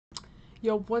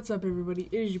Yo, what's up everybody?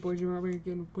 It is your boy Jimmy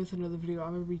again with another video.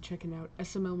 I'm going to be checking out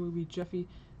SML movie Jeffy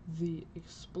the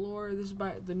Explorer. This is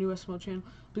by the new SML channel.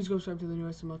 Please go subscribe to the new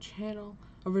SML channel.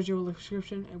 Original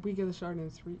description, and we get this started in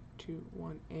 3, 2,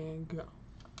 1, and go.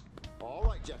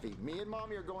 Alright, Jeffy, me and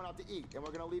Mommy are going out to eat, and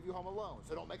we're gonna leave you home alone,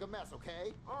 so don't make a mess,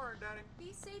 okay? Alright, Daddy.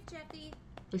 Be safe, Jeffy.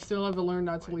 We still have to learn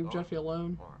not to leave Jeffy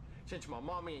alone. Since my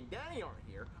mommy and daddy aren't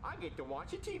here, I get to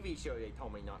watch a TV show they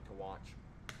told me not to watch.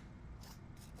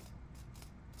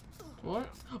 What?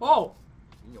 Oh!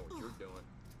 You know what you're doing.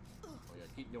 Oh yeah,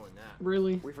 keep doing that.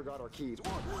 Really? We forgot our keys.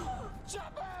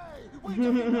 Jeffy! We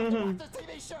told you not to watch this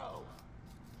TV show!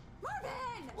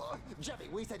 Marvin! Jeffy,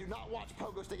 we said do not watch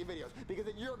pogo sticking videos, because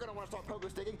then you're gonna want to start pogo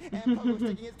sticking, and pogo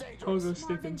sticking is dangerous. Pogo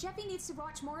sticking. Marvin, Jeffy needs to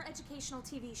watch more educational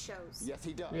TV shows. Yes,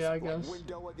 he does. Yeah, I guess. Like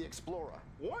Window the Explorer.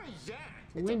 What is that?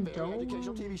 It's a very Window?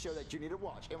 educational TV show that you need to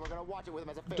watch, and we're gonna watch it with him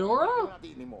as a family. Dora? We're not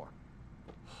eat anymore.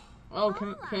 Oh,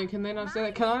 can they not say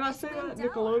that? Can I not say that?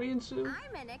 Nickelodeon too?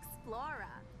 I'm an explorer.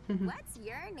 What's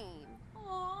your name?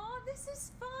 Aw, this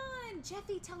is fun.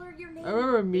 Jeffy, tell her your name. I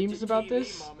remember memes It's a about TV,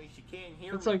 this. Mommy. She can't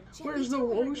hear It's me. like, Jeffy, where's the tell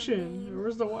her your ocean? name. Or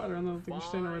where's the water? And then you're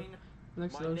standing right Fine.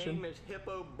 next to My the ocean. name is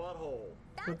Hippo Butthole.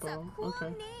 That's Hippo, a cool okay.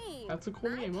 name. That's a cool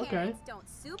My name, okay. parents don't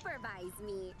supervise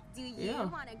me. Do you Yeah.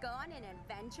 want to go on an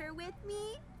adventure with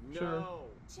me? Sure. No.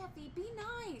 Jeffy, be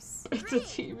nice. It's a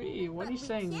TV. What are you But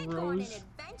saying, we can't go on an Rose?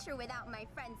 adventure without my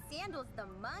friend Sandals the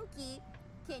monkey.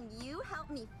 Can you help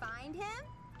me find him?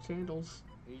 Sandals.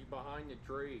 He's behind the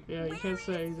tree. Yeah, you Where can't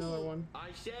say is the other he? one. I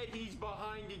said he's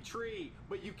behind the tree,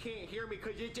 but you can't hear me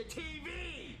because it's a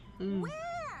TV. Mm. Where?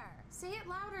 Say it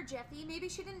louder, Jeffy. Maybe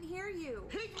she didn't hear you.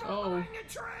 He's Oh. behind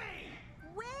the tree.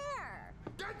 Where?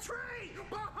 The tree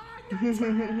behind the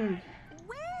tree.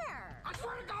 Where? I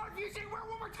swear to God, if you say where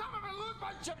one more time, I'm gonna lose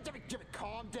my. Jeffy,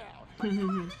 calm down.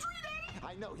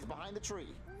 I know, he's behind the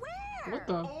tree. Where? What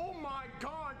the? Oh my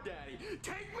God, Daddy!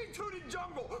 Take me to the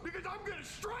jungle because I'm gonna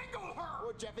strangle her.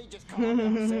 Oh, Jeffy, just calm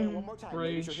down. Say it one more time.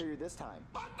 Maybe Rage. she'll hear you this time.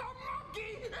 But the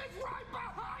monkey is right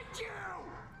behind you.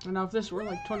 And now if this were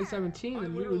like 2017, I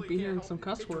then we literally would be can't hearing help some it.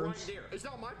 cuss It's words. Right there. It's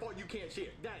not my fault you can't see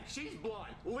it, Daddy. She's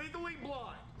blind, legally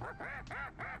blind.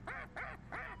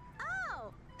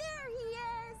 Oh, there he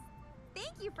is.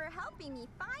 Thank you for helping me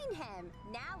find him.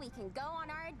 Now we can go on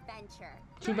our adventure.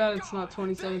 Too bad it's not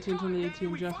 2017, Thank God, Daddy,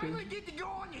 2018 we Jeffy. finally get to go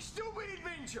on your stupid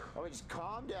adventure. Oh, just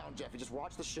calm down, Jeffy. Just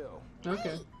watch the show.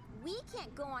 Okay. Wait, we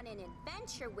can't go on an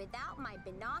adventure without my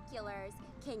binoculars.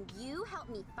 Can you help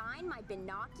me find my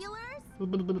binoculars?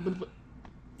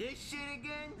 This shit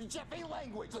again? Jeffy,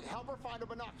 language. Look, help her find her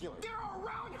binoculars. They're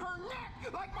around her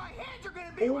neck, like my hands are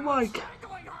gonna be Oh around my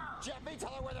strangling her. Jeffy, tell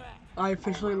her where they're at. I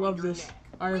officially Around love your this. neck.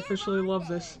 I officially love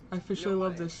this. I officially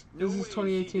love this. This is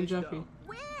 2018 Jeffy.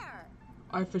 Where?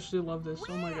 I officially love this.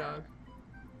 Oh my Where? God.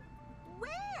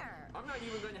 Where? I'm not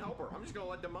even gonna help her. I'm just gonna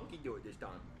let the monkey do it this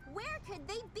time. Where could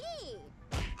they be?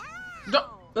 No,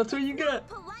 Ow! that's what you get.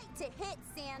 Polite to hit,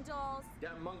 Sandals.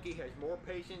 That monkey has more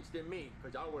patience than me,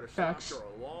 because I would have Facts. stopped her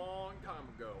a long time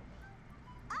ago.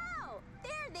 Oh,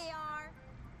 there they are.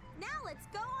 Now let's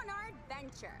go on our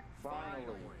adventure.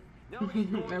 Finally. Now we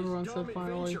can go on Everyone this said dumb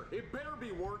finally. adventure. It better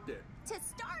be worth it. To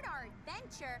start our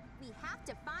adventure, we have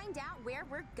to find out where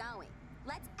we're going.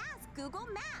 Let's ask Google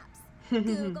Maps.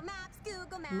 Google Maps,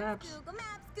 Google Maps, Maps. Google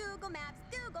Maps, Google Maps,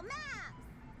 Google Maps.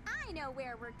 I know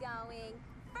where we're going.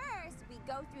 First, we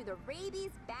go through the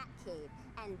rabies bat cave,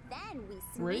 and then we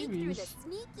sneak through the Rabies?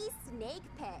 sneaky snake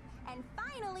pit, and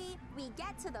finally, we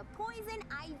get to the poison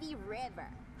ivy river.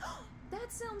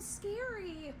 That sounds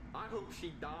scary. I hope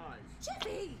she dies.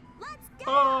 Jeffy! Let's go!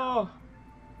 Oh!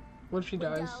 What if she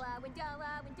dies?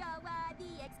 Windowa,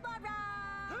 the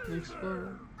explorer! The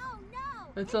Explorer. Oh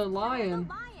no! It's a Killer lion. the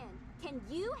lion. Can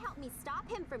you help me stop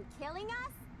him from killing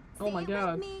us? Oh my Say it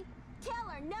God. with me. Kill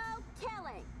or no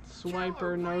killing.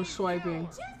 Swiper, no swiping.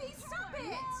 Jeffy, stop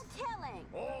it! No killing.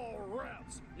 Oh,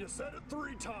 rats! You said it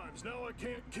 3 times, now I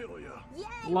can't kill you. Yay!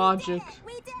 Logic.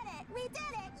 We did it! We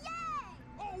did it!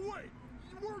 Yay! Oh, wait!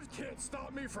 Words can't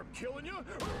stop me from killing you!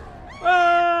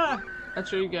 Ah!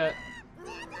 That's what you get.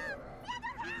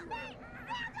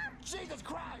 Jesus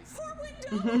Christ!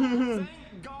 Thank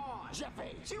God.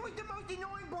 Jeffy! She was the most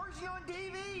annoying person on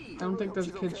TV. I don't think that's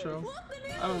a kid's show.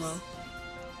 I don't know.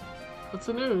 What's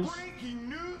the news? Breaking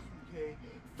news, okay?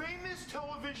 Famous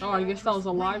television Oh, I guess that was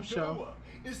a live actress show.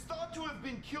 Windowa is thought to have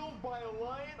been killed by a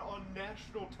lion on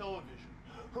national television.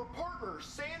 Her partner,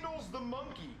 Sandals the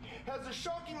monkey, has a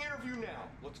shocking interview now.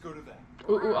 Let's go to that.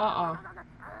 Ooh, ooh,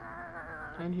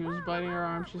 And he was biting her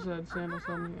arm. She said, Sandals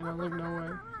on me. And I was like, no way.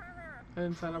 I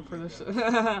didn't sign up for this.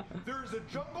 There's a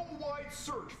jungle-wide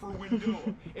search for Windoa,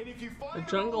 and if you find her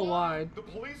jungle-wide. alive, the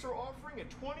police are offering a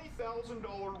 $20,000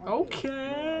 reward.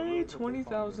 Okay,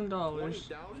 $20,000.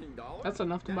 $20,000? That's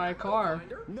enough to buy a car.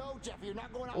 No, Jeffy, you're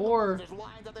not going out. Or there's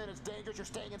lions out there and it's dangerous. You're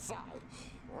staying inside.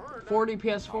 40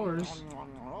 PS4s.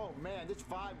 Oh man, this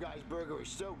Five Guys burger is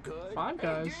so good. Five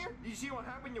Guys. Hey, Junior, you see what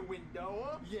happened to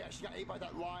Windoa? Yeah, she got ate by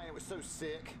that lion. It was so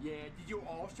sick. Yeah, did you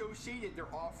also see that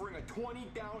they're offering a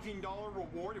 $20,000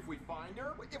 reward if we find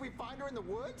her? If we find her in the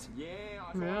woods? Yeah,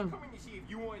 so Yeah. I was coming to see if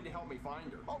you wanted to help me find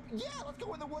her. Oh yeah, let's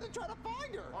go in the woods and try to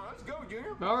find her. All right, let's go,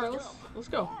 Junior. All right, let's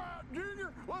go. Junior,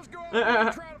 let's go out there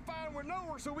and try to find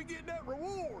Windoa so we get that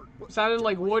reward. Sounded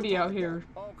like Woody out here.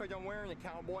 Oh, because I'm wearing a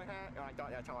cowboy hat? I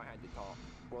thought that's how I had to talk.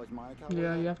 Well, it's my account.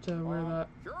 Yeah, you have to wear that.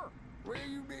 Sure. Where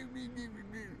you be?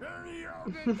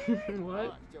 What?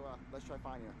 Alright, so let's try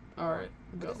finding her. All right,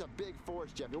 But go. this is a big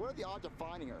forest, Jeffy. What are the odds of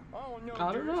finding her? Oh, no,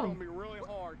 I don't Junior, know. it's going to be really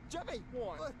hard. Jeffy,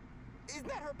 What? Isn't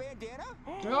that her bandana?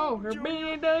 Oh, her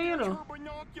Junior, bandana. it's her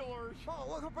binoculars. Oh,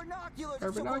 look, her binoculars. Her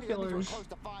It's so funny that we were binoculars. close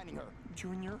to finding her.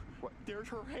 Junior, What? there's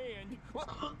her hand. What?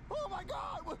 Oh my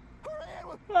God! Her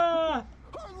hand! Ah.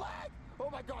 Her leg! Oh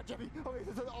my God, Jeffy! Okay,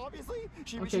 so obviously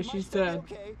she Okay, she might she's still be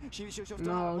dead. Okay, she'll still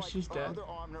No, have, like, she's her dead. other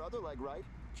arm and her other leg, right?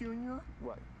 Junior?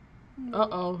 What?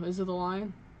 Uh-oh, is it the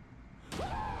lion?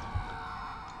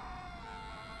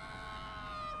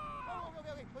 Oh,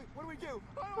 okay. Wait, what do we do?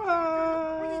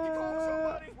 We need to call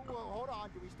somebody. Whoa, hold on.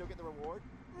 Do we still get the reward?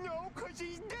 No, because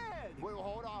he's dead. Wait,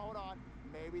 hold on.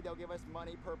 Maybe they'll give us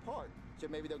money per part. So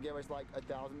maybe they'll give us like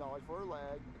 $1,000 for her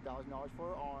leg, $1,000 for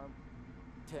her arm,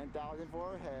 $10,000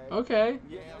 for her head. Okay.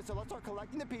 Yeah, so let's start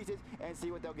collecting the pieces and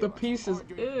see what they'll give The us. pieces.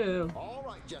 Ew. All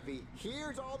right, Jeffy.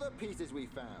 Here's all the pieces we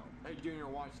found. Hey, Junior,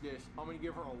 watch this. I'm going to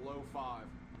give her a low 5.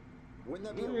 Wouldn't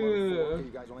that be a low 4? Yeah. Because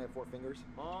you guys only have 4 fingers?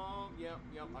 Yep,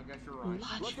 I guess you're right.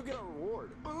 Let's go get our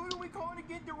reward. But who do we call to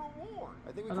get the reward?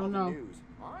 I think we I call don't the know. news.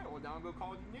 All right, well, now I'll go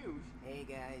call the news. Hey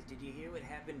guys, did you hear what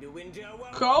happened to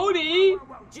Windoa? Cody!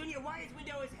 Whoa, Junior, why is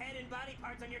Windoa's head and body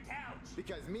parts on your couch?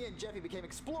 Because me and Jeffy became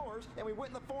explorers and we went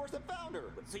in the forest and found her.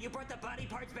 So you brought the body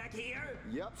parts back here?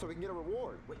 Yep, so we can get a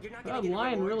reward. What, you're not That gonna get a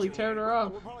lion reward, really Junior. teared her We're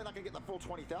up. probably not gonna get the full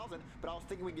 20,000, but I was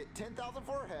thinking we can get 10,000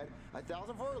 for her head,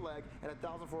 1,000 for her leg, and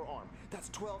 1,000 for her arm. That's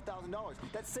 $12,000.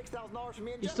 That's $6,000 for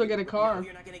me and You Jeffy. still get a car. No,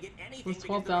 you're not gonna get anything That's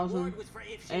because the 12,000 reward was for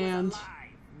if she and was alive.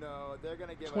 No, they're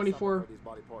gonna give 24 us something for these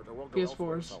body parts, or we'll go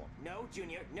elsewhere to PS4s. sell them. No,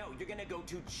 Junior, no, you're gonna go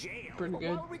to jail. Pretty But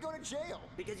good. why would we go to jail?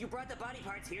 Because you brought the body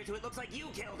parts here so it looks like you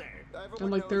killed her. Everyone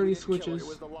like knows 30 we didn't kill her. switches. It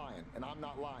was the lion, and I'm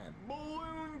not lying.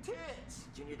 Balloon tits.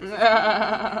 Junior, this is No, it's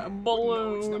not.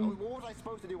 Balloon. What was I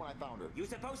supposed to do when I found her? You're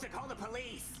supposed to call the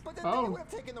police. But then Oh. they would have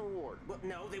taken the reward. Well,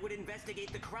 no, they would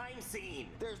investigate the crime scene.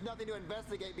 There's nothing to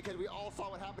investigate because we all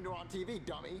saw what happened to her on TV,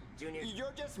 dummy. Junior.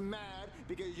 You're just mad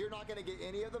because you're not going to get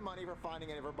any of the money for finding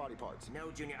any of her body parts.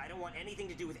 No, Junior, I don't want anything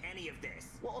to do with any of this.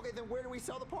 Well, okay, then where do we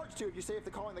sell the parts to? If you say if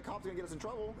the calling the cops is going to get us in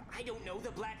trouble. I don't know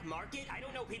the black market. I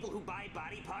don't know people who buy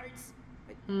body parts.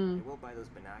 I won't buy those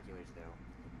binoculars, though.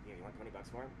 Here, you want $20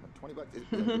 for them? $20 is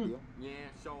that a good deal? Yeah,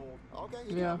 sold. Okay.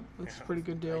 You Yeah, can. that's a pretty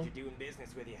good deal. Pleasure doing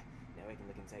business with you. Now I can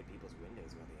look inside people's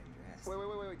windows while they undress.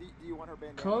 Wait. Do you want her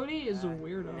bandana? Cody is a No,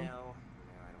 weirdo. I don't want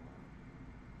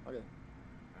it. Okay.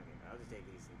 Okay, I'll just take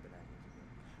these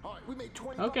binoculars. All right, we made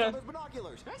 $20 Okay. on those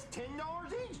binoculars. That's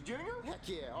 $10 each, Junior. Heck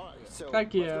yeah. All right, so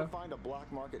Heck let's yeah. go find a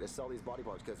black market to sell these body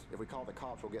parts because if we call the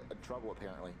cops, we'll get in trouble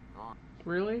apparently.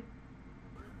 Really?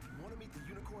 Want to meet the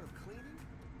unicorn of cleaning?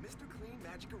 Mr. Clean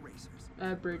Magic Erasers.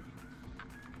 Ad break.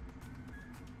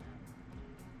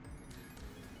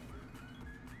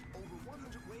 Over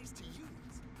 100 ways to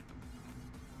use.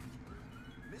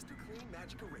 Mr. Clean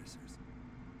Magic Erasers.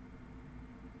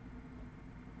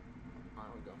 All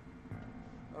right, we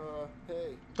go.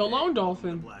 Hey, The lone The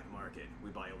dolphin. black market. We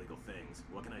buy illegal things.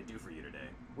 What can I do for you today?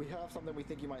 we have something we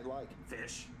think you might like.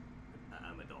 Fish?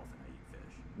 I'm a dolphin. I eat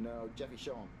fish. No, Jeffy,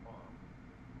 show him.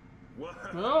 Whoa!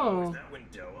 Oh. Is that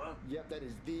Windoa? Yep, that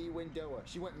is the Windoa.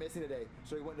 She went missing today,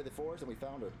 so we went into the forest and we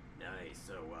found her. Nice.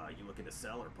 So, you looking to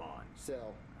sell or pawn? Sell.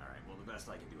 All right. Well, the best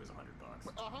I can do is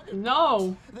 $100. $100?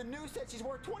 No. The news said she's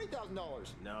worth $20,000.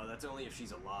 No, that's only if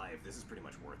she's alive. This is pretty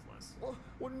much worthless. Well,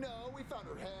 no, we found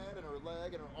her head and her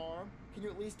leg and her arm. Can you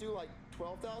at least do like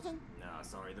 12,000? Nah,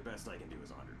 sorry. The best I can do is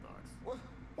 $100. Well,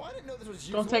 I didn't know this was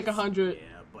useless. Don't take 100. Yeah,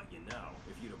 but you know,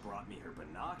 if you'd have brought me her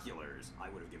binoculars, I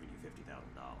would have given you $50,000.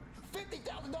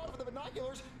 $50,000 for the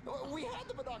binoculars? We had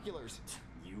the binoculars.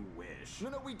 You You wish.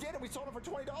 No, we did it. We sold it for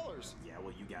 $20. Yeah,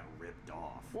 well, you got ripped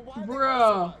off. Well, why did they cost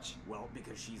so Bruh. much? Well,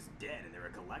 because she's dead and they're a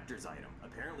collector's item.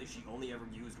 Apparently, she only ever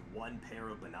used one pair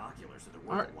of binoculars, so they're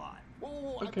worth a lot.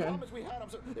 Whoa, Okay. I promise we had them.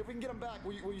 So if we can get them back,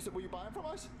 will you buy them from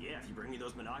us? Yeah, if you bring me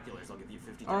those binoculars, I'll give you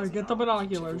 $50,000. Alright, get the We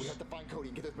binoculars. have to find Cody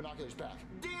and get those binoculars back.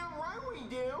 Damn right we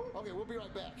do. Okay, we'll be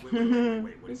right back. Wait,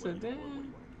 what He do said, you want to do "Damn."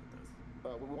 with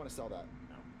those? We want to sell that.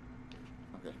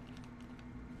 Okay.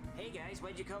 Hey guys,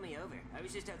 why'd you call me over? I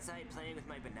was just outside playing with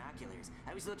my binoculars.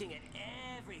 I was looking at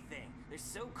everything. They're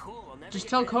so cool. I'll never Just get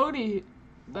tell rid of them. Cody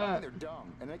Well, I that think they're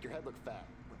dumb and make your head look fat.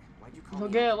 Why'd you call he'll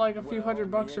me get over? like a few Well, $100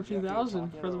 me bucks or a and few Jeffy were thousand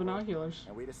talking for the it over, binoculars.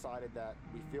 And we decided that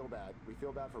we feel bad. We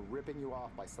feel bad for ripping you off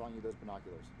by selling you those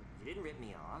binoculars. You didn't rip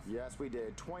me off. Yes, we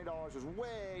did. $20 was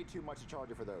way too much to charge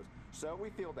you for those. So we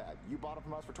feel bad. You bought them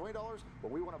from us for $20, but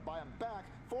we want to buy them back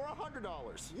for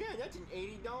 $100. Yeah, that's an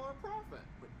 $80 profit.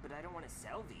 But I don't want to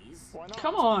sell these. Why not?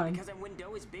 Come on. Because I'm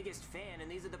Windowa's biggest fan, and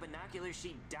these are the binoculars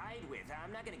she died with.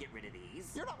 I'm not gonna get rid of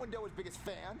these. You're not Windowa's biggest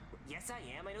fan. Yes, I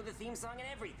am. I know the theme song and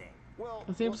everything. Well,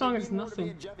 The theme well, song they is mean more to me nothing.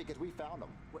 and Jeffy because we found them.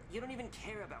 Well, you don't even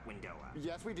care about Windowa.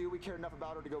 Yes, we do. We care enough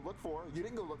about her to go look for her. You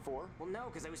didn't go look for her. Well, no,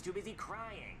 because I was too busy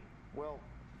crying. Well,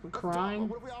 that's Crying? dumb.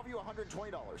 What if we offer you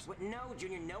 $120? What? No,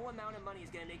 Junior, no amount of money is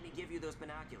gonna make me give you those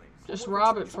binoculars. Just What if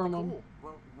rob we it trade something from him. cool?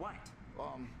 Well, what?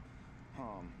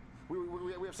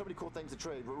 We have so many cool things to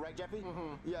trade, right, Jeffy?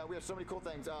 Mm-hmm. Yeah, we have so many cool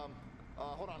things.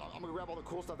 Hold on, I'm gonna grab all the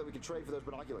cool stuff that we can trade for those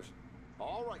binoculars.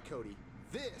 All right, Cody.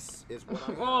 This is what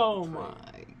I Oh have to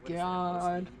my trade. What is that, a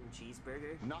god. mostly eaten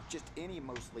cheeseburger? Not just any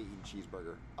mostly eaten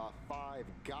cheeseburger. Five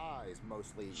Guys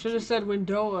mostly eaten Should have said cheeseburger. Windowa.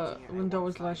 Junior, I want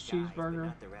Windowa's Five last Guys, but cheeseburger.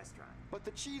 not the restaurant. But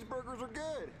the cheeseburgers are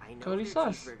good. I know Cody their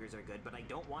sus. cheeseburgers are good, but I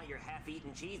don't want your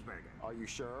half-eaten cheeseburger. Are you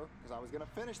sure? Because I was gonna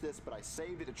finish this, but I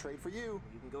saved it to trade for you.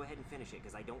 You can go ahead and finish it,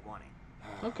 because I don't want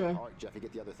it. Okay. All right, Jeffy,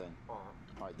 get the other thing. All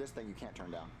right, this thing you can't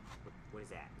turn down. What is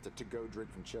that? It's a to-go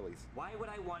drink from Chili's. Why would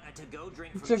I want a to-go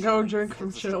drink from To-go Chili's? drink from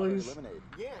It's a strawberry Chili's. lemonade.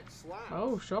 Yeah, it slaps.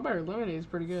 Oh, strawberry lemonade is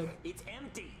pretty good. It's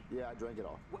empty. Yeah, I drank it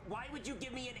all. Why would you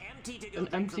give me an empty to-go An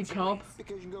drink empty from cup? Chili's?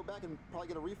 Because you can go back and probably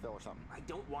get a refill or something. I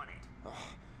don't want it.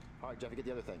 All right, Jeffy, get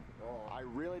the other thing. I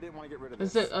really didn't want to get rid of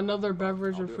Is this. it another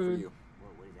beverage I'll or do it for food? you.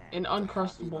 What is that? An It's a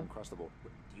half-eaten Uncrustable. Uncrustable.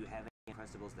 Do you have any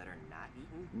Uncrustables that are not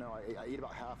eaten? No, I eat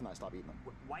about half and I stop eating them.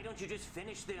 Why don't you just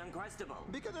finish the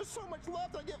Uncrustable? Because there's so much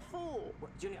left, I get full.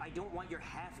 Junior, I don't want your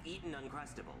half-eaten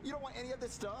Uncrustable. You don't want any of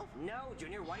this stuff? No,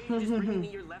 Junior, why are you just bringing me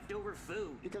your leftover food?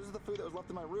 Because it's the food that was left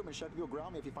in my room, and Chef will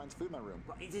ground me if he finds food in my room.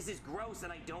 Well, this is gross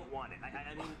and I don't want it.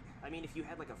 I mean, if you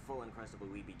had like a full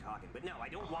Uncrustable, we'd be talking. But no, I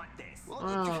don't want this. Well,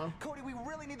 Oh. Cody, we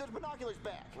really need those binoculars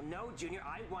back. Well, no, Junior,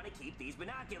 I want to keep these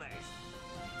binoculars.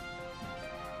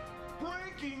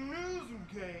 Breaking news,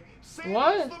 okay?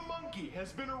 What? Sandals the monkey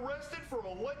has been arrested for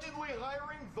allegedly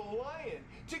hiring the lion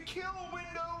to kill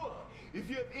Windowa. If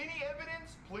you have any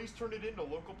evidence, please turn it in to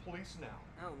local police now.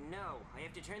 Oh no, I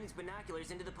have to turn these binoculars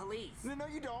into the police. No,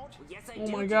 you don't. Well, yes, I Oh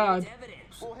do. my Junior, God. it's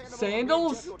evidence. We'll hand them Sandals? over.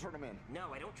 Me and Jeffy will turn them in.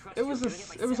 No, I don't trust It you. was I'm a doing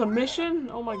it was a myself. mission?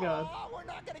 Oh my god. Oh, we're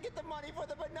not gonna get the money for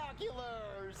the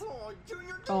binoculars. Oh,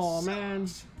 Junior, this Oh sucks. man.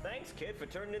 Thanks, kid, for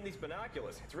turning in these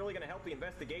binoculars. It's really gonna help the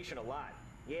investigation a lot.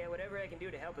 Yeah, whatever I can do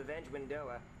to help avenge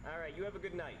Windowa. All right, you have a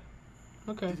good night.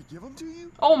 Okay. Did he give them to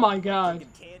you? Oh my god.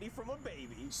 Taking candy from a baby.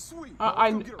 Sweet.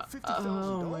 I Let's go get her $50,000.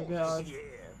 oh my god. Yeah.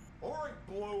 All right,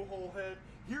 blowhole head.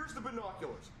 Here's the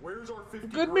binoculars. Where's our 50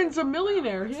 Goodman's a grand?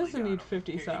 millionaire. He Actually doesn't got need 'em.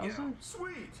 50,000.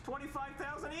 Sweet.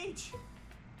 25,000 each.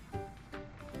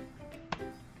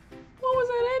 What was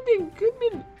that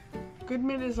ending?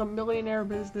 Goodman is a millionaire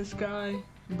business guy.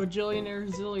 Bajillionaire,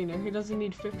 zillionaire. He doesn't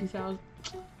need 50,000.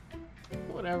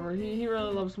 Whatever. He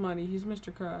really loves money. He's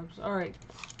Mr. Krabs. Alright.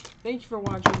 Thank you for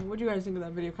watching. What do you guys think of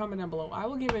that video? Comment down below. I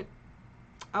will give it...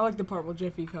 I like the part with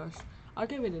Jeffy cuss. I'll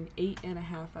give it an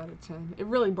 8.5 out of 10. It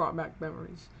really brought back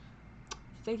memories.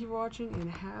 Thank you for watching and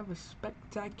have a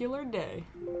spectacular day.